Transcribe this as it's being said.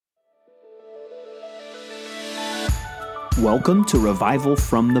Welcome to Revival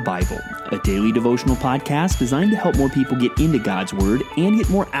from the Bible, a daily devotional podcast designed to help more people get into God's Word and get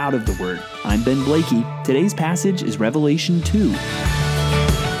more out of the Word. I'm Ben Blakey. Today's passage is Revelation 2.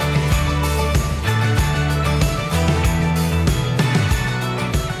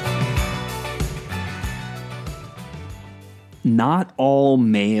 Not all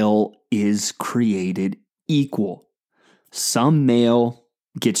mail is created equal. Some mail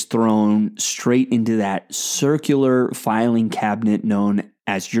gets thrown straight into that circular filing cabinet known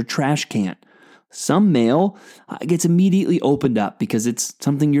as your trash can. Some mail gets immediately opened up because it's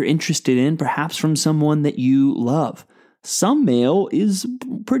something you're interested in, perhaps from someone that you love. Some mail is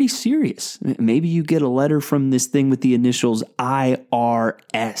pretty serious. Maybe you get a letter from this thing with the initials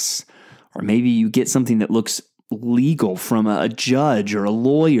IRS, or maybe you get something that looks legal from a judge or a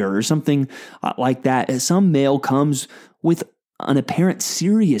lawyer or something like that. Some mail comes with an apparent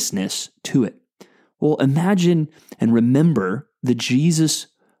seriousness to it. Well, imagine and remember the Jesus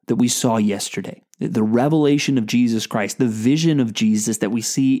that we saw yesterday, the revelation of Jesus Christ, the vision of Jesus that we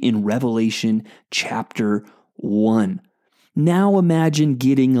see in Revelation chapter 1. Now imagine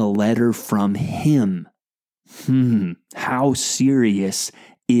getting a letter from him. How serious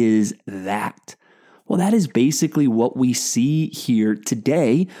is that? Well, that is basically what we see here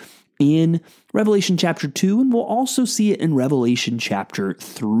today in Revelation chapter 2, and we'll also see it in Revelation chapter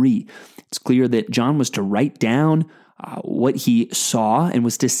 3. It's clear that John was to write down what he saw and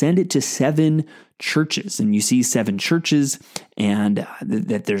was to send it to 7 churches. And you see 7 churches and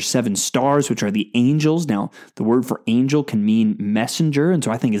that there's 7 stars, which are the angels. Now, the word for angel can mean messenger, and so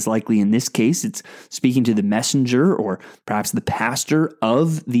I think it's likely in this case it's speaking to the messenger or perhaps the pastor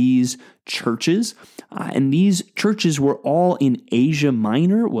of these churches. And these churches were all in Asia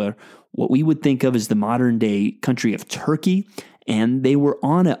Minor, where what we would think of as the modern day country of Turkey. And they were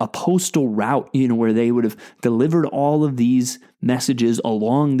on a postal route, where they would have delivered all of these messages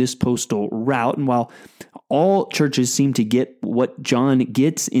along this postal route. And while all churches seem to get what John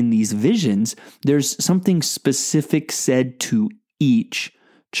gets in these visions, there's something specific said to each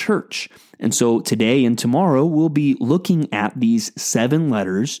church. And so today and tomorrow, we'll be looking at these 7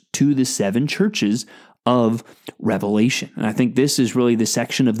 letters to the 7 churches of Revelation. And I think this is really the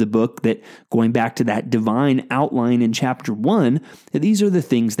section of the book that, going back to that divine outline in chapter 1, that these are the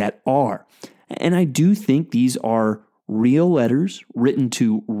things that are. And I do think these are real letters written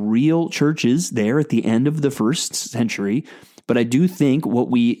to real churches there at the end of the first century. But I do think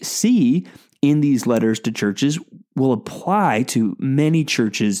what we see in these letters to churches will apply to many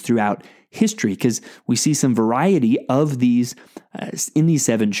churches throughout history, because we see some variety of these in these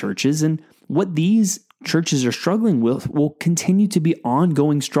 7 churches, and what these churches are struggling with will continue to be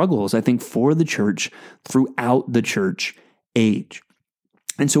ongoing struggles, I think, for the church throughout the church age.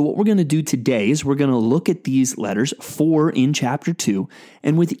 And so what we're going to do today is we're going to look at these letters, 4 in chapter 2,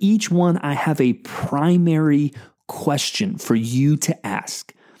 and with each one I have a primary question for you to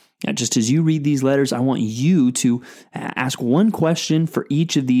ask. Now, just as you read these letters, I want you to ask one question for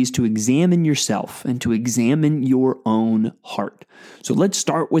each of these to examine yourself and to examine your own heart. So let's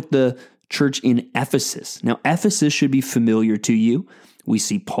start with the church in Ephesus. Now, Ephesus should be familiar to you. We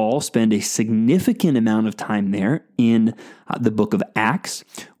see Paul spend a significant amount of time there in the book of Acts.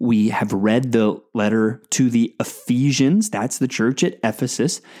 We have read the letter to the Ephesians, that's the church at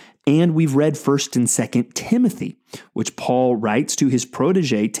Ephesus, and we've read 1st and 2nd Timothy, which Paul writes to his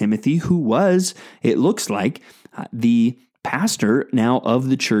protege Timothy, who was, it looks like, the pastor now of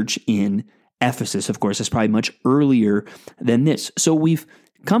the church in Ephesus. Of course, it's probably much earlier than this. So we've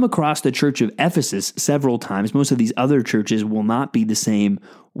come across the church of Ephesus several times. Most of these other churches will not be the same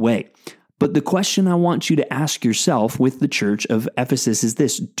way. But the question I want you to ask yourself with the church of Ephesus is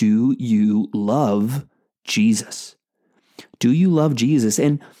this: do you love Jesus? Do you love Jesus?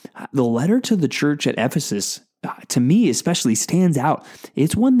 And the letter to the church at Ephesus, to me especially, stands out.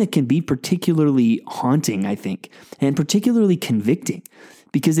 It's one that can be particularly haunting, I think, and particularly convicting,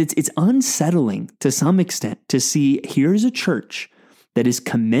 because it's unsettling to some extent to see here's a church that is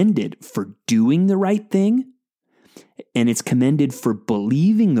commended for doing the right thing, and it's commended for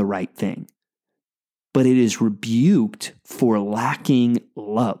believing the right thing, but it is rebuked for lacking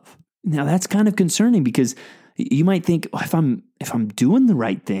love. Now, that's kind of concerning, because you might think, if I'm doing the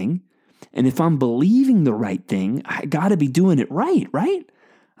right thing, and if I'm believing the right thing, I got to be doing it right?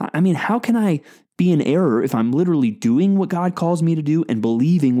 I mean, how can I be in error if I'm literally doing what God calls me to do and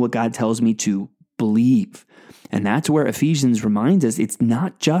believing what God tells me to believe? And that's where Ephesians reminds us it's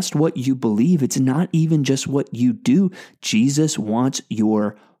not just what you believe. It's not even just what you do. Jesus wants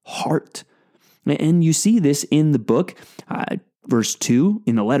your heart. And you see this in the book, verse 2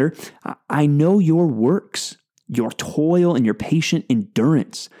 in the letter. I know your works, your toil and your patient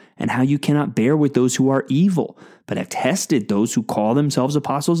endurance, and how you cannot bear with those who are evil, but have tested those who call themselves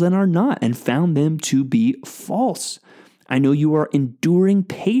apostles and are not, and found them to be false. I know you are enduring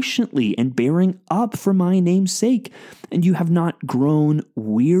patiently and bearing up for my name's sake, and you have not grown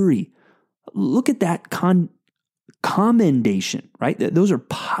weary. Look at that commendation, right? Those are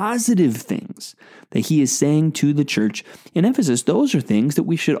positive things that he is saying to the church in Ephesus. Those are things that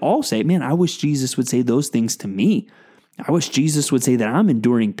we should all say, man, I wish Jesus would say those things to me. I wish Jesus would say that I'm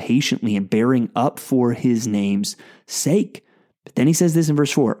enduring patiently and bearing up for his name's sake. But then he says this in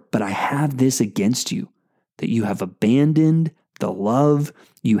verse 4, but I have this against you, that you have abandoned the love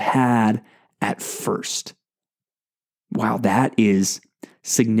you had at first. Wow, that is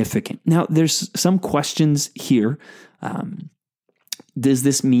significant. Now, there's some questions here. Does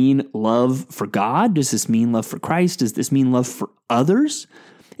this mean love for God? Does this mean love for Christ? Does this mean love for others?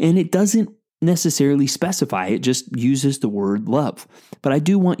 And it doesn't necessarily specify. It just uses the word love. But I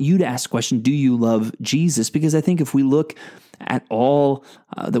do want you to ask the question, do you love Jesus? Because I think if we look at all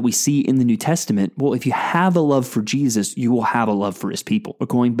that we see in the New Testament, well, if you have a love for Jesus, you will have a love for his people. We're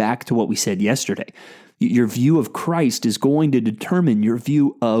going back to what we said yesterday. Your view of Christ is going to determine your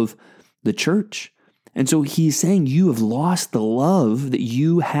view of the church. And so he's saying you have lost the love that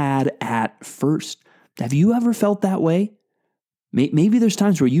you had at first. Have you ever felt that way? Maybe there's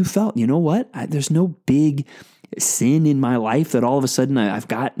times where you felt, you know what? There's no big sin in my life that all of a sudden I've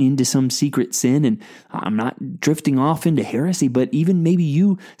gotten into some secret sin and I'm not drifting off into heresy, but even maybe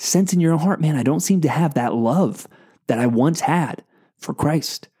you sense in your own heart, man, I don't seem to have that love that I once had for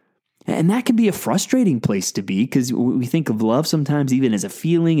Christ. And that can be a frustrating place to be because we think of love sometimes even as a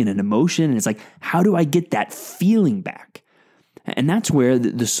feeling and an emotion. And it's like, how do I get that feeling back? And that's where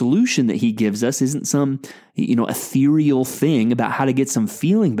the solution that he gives us isn't some, ethereal thing about how to get some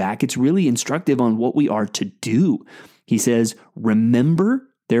feeling back. It's really instructive on what we are to do. He says, remember,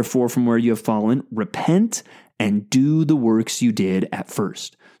 therefore, from where you have fallen, repent and do the works you did at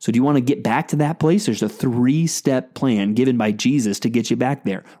first. So do you want to get back to that place? There's a 3-step plan given by Jesus to get you back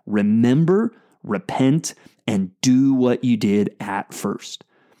there. Remember, repent, and do what you did at first.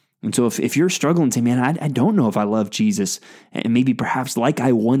 And so if you're struggling and say, man, I don't know if I love Jesus, and maybe perhaps like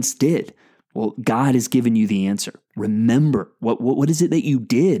I once did, well, God has given you the answer. Remember, what is it that you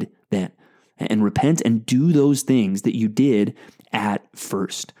did then? And repent and do those things that you did at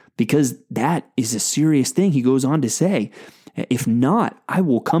first. Because that is a serious thing. He goes on to say, if not, I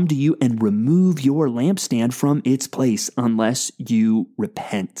will come to you and remove your lampstand from its place unless you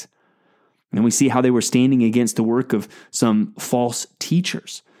repent. And we see how they were standing against the work of some false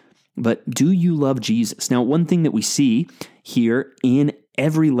teachers. But do you love Jesus? Now, one thing that we see here in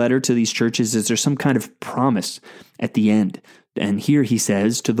every letter to these churches is there's some kind of promise at the end. And here he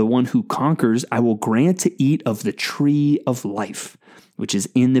says, to the one who conquers, I will grant to eat of the tree of life, which is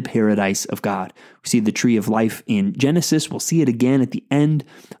in the paradise of God. We see the tree of life in Genesis. We'll see it again at the end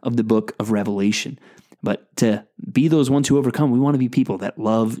of the book of Revelation. But to be those ones who overcome, we want to be people that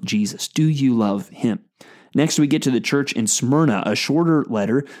love Jesus. Do you love him? Next, we get to the church in Smyrna, a shorter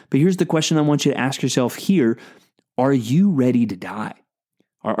letter. But here's the question I want you to ask yourself here. Are you ready to die?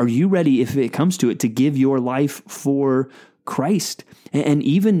 Are you ready, if it comes to it, to give your life for Christ? And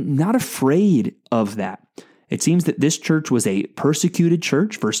even not afraid of that. It seems that this church was a persecuted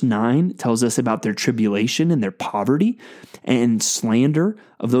church. Verse 9 tells us about their tribulation and their poverty and slander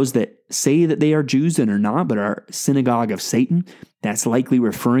of those that say that they are Jews and are not, but are synagogue of Satan. That's likely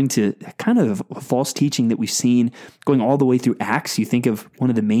referring to kind of a false teaching that we've seen going all the way through Acts. You think of one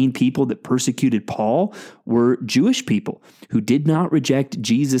of the main people that persecuted Paul were Jewish people who did not reject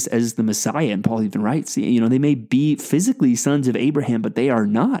Jesus as the Messiah. And Paul even writes, they may be physically sons of Abraham, but they are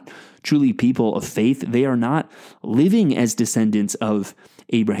not truly people of faith. They are not living as descendants of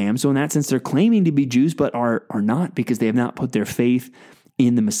Abraham. So in that sense, they're claiming to be Jews, but are not, because they have not put their faith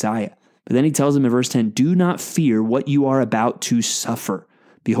in the Messiah. But then he tells them in verse 10, do not fear what you are about to suffer.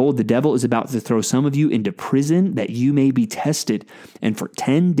 Behold, the devil is about to throw some of you into prison that you may be tested. And for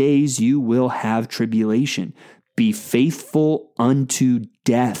 10 days you will have tribulation. Be faithful unto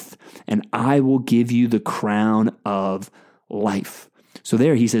death, and I will give you the crown of life. So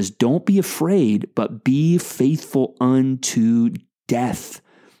there he says, don't be afraid, but be faithful unto death.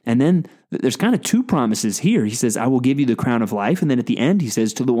 And then there's kind of 2 promises here. He says, I will give you the crown of life. And then at the end, he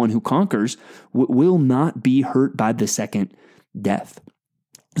says, to the one who conquers, will not be hurt by the second death.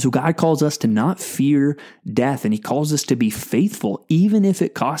 So God calls us to not fear death, and he calls us to be faithful, even if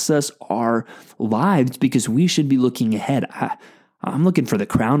it costs us our lives, because we should be looking ahead. I'm looking for the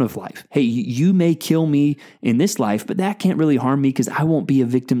crown of life. Hey, you may kill me in this life, but that can't really harm me because I won't be a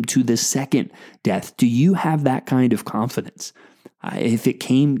victim to the second death. Do you have that kind of confidence? If it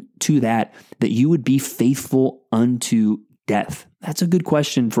came to that you would be faithful unto death? That's a good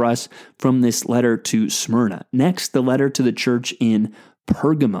question for us from this letter to Smyrna. Next, the letter to the church in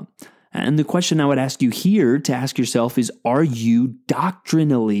Pergamum. And the question I would ask you here to ask yourself is, are you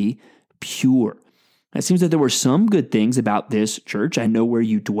doctrinally pure? It seems that there were some good things about this church. I know where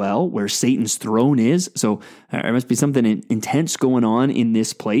you dwell, where Satan's throne is. So there must be something intense going on in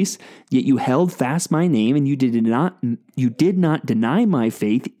this place. Yet you held fast my name, and you did not deny my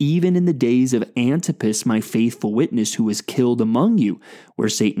faith, even in the days of Antipas, my faithful witness, who was killed among you, where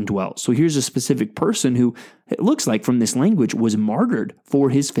Satan dwells. So here's a specific person who, it looks like from this language, was martyred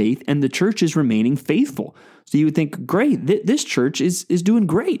for his faith, and the church is remaining faithful. So you would think, great, this church is doing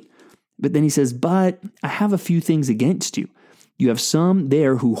great. But then he says, but I have a few things against you. You have some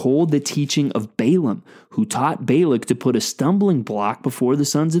there who hold the teaching of Balaam, who taught Balak to put a stumbling block before the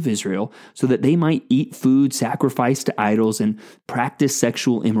sons of Israel so that they might eat food sacrificed to idols and practice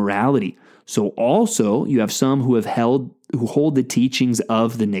sexual immorality. So also you have some who hold the teachings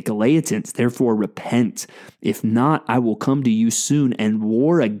of the Nicolaitans. Therefore repent. If not, I will come to you soon and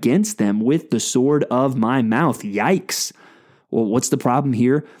war against them with the sword of my mouth. Yikes. Well, what's the problem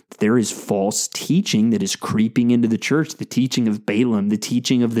here? There is false teaching that is creeping into the church, the teaching of Balaam, the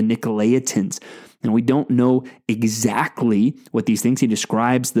teaching of the Nicolaitans. And we don't know exactly what these things. He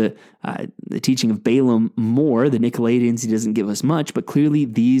describes the teaching of Balaam more. The Nicolaitans, he doesn't give us much, but clearly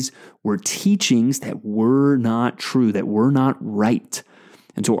these were teachings that were not true, that were not right.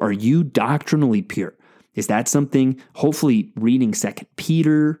 And so are you doctrinally pure? Is that something, hopefully reading 2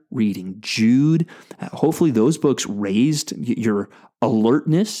 Peter, reading Jude, hopefully those books raised your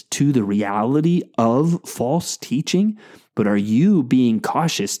alertness to the reality of false teaching? But are you being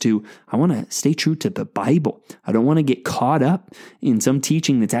cautious I want to stay true to the Bible. I don't want to get caught up in some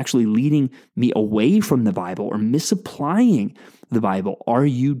teaching that's actually leading me away from the Bible or misapplying the Bible. Are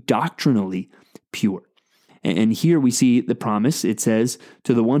you doctrinally pure? And here we see the promise. It says,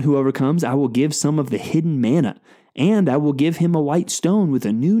 to the one who overcomes, I will give some of the hidden manna, and I will give him a white stone with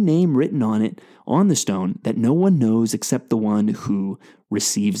a new name written on it, on the stone, that no one knows except the one who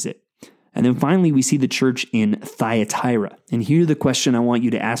receives it. And then finally, we see the church in Thyatira. And here the question I want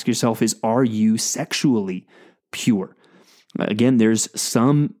you to ask yourself is, are you sexually pure? Again, there's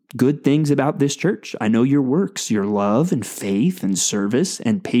some good things about this church. I know your works, your love and faith and service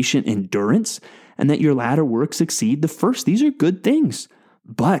and patient endurance, and that your latter works exceed the first. These are good things.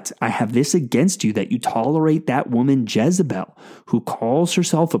 But I have this against you, that you tolerate that woman Jezebel, who calls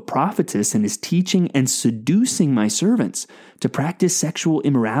herself a prophetess and is teaching and seducing my servants to practice sexual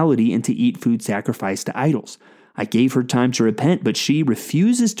immorality and to eat food sacrificed to idols. I gave her time to repent, but she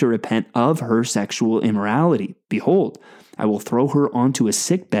refuses to repent of her sexual immorality. Behold, I will throw her onto a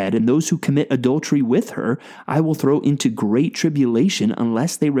sickbed, and those who commit adultery with her I will throw into great tribulation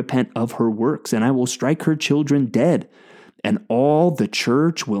unless they repent of her works, and I will strike her children dead. And all the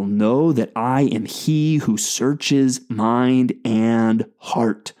church will know that I am he who searches mind and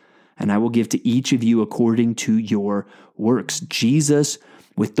heart, and I will give to each of you according to your works. Jesus,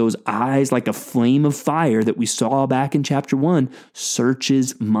 with those eyes like a flame of fire that we saw back in chapter 1,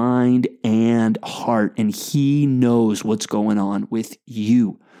 searches mind and heart, and he knows what's going on with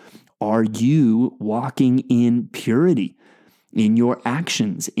you. Are you walking in purity in your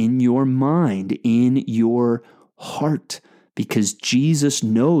actions, in your mind, in your heart? Because Jesus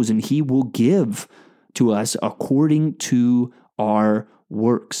knows, and he will give to us according to our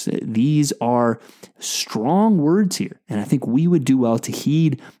works. These are strong words here, and I think we would do well to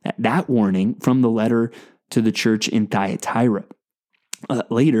heed that warning from the letter to the church in Thyatira.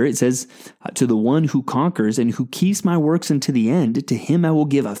 Later, it says, to the one who conquers and who keeps my works unto the end, to him I will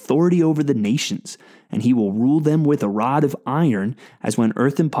give authority over the nations, and he will rule them with a rod of iron, as when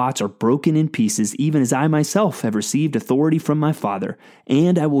earthen pots are broken in pieces, even as I myself have received authority from my Father,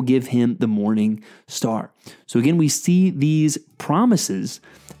 and I will give him the morning star. So again, we see these promises,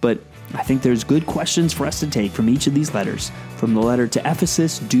 but I think there's good questions for us to take from each of these letters. From the letter to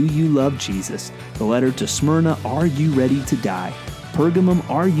Ephesus, do you love Jesus? The letter to Smyrna, are you ready to die? Pergamum,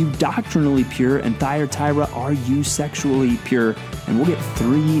 are you doctrinally pure? And Thyatira, are you sexually pure? And we'll get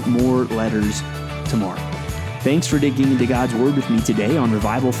 3 more letters tomorrow. Thanks for digging into God's Word with me today on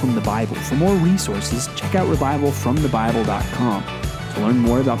Revival from the Bible. For more resources, check out revivalfromthebible.com. To learn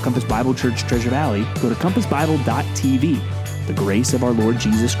more about Compass Bible Church Treasure Valley, go to compassbible.tv. The grace of our Lord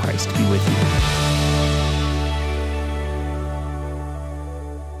Jesus Christ be with you.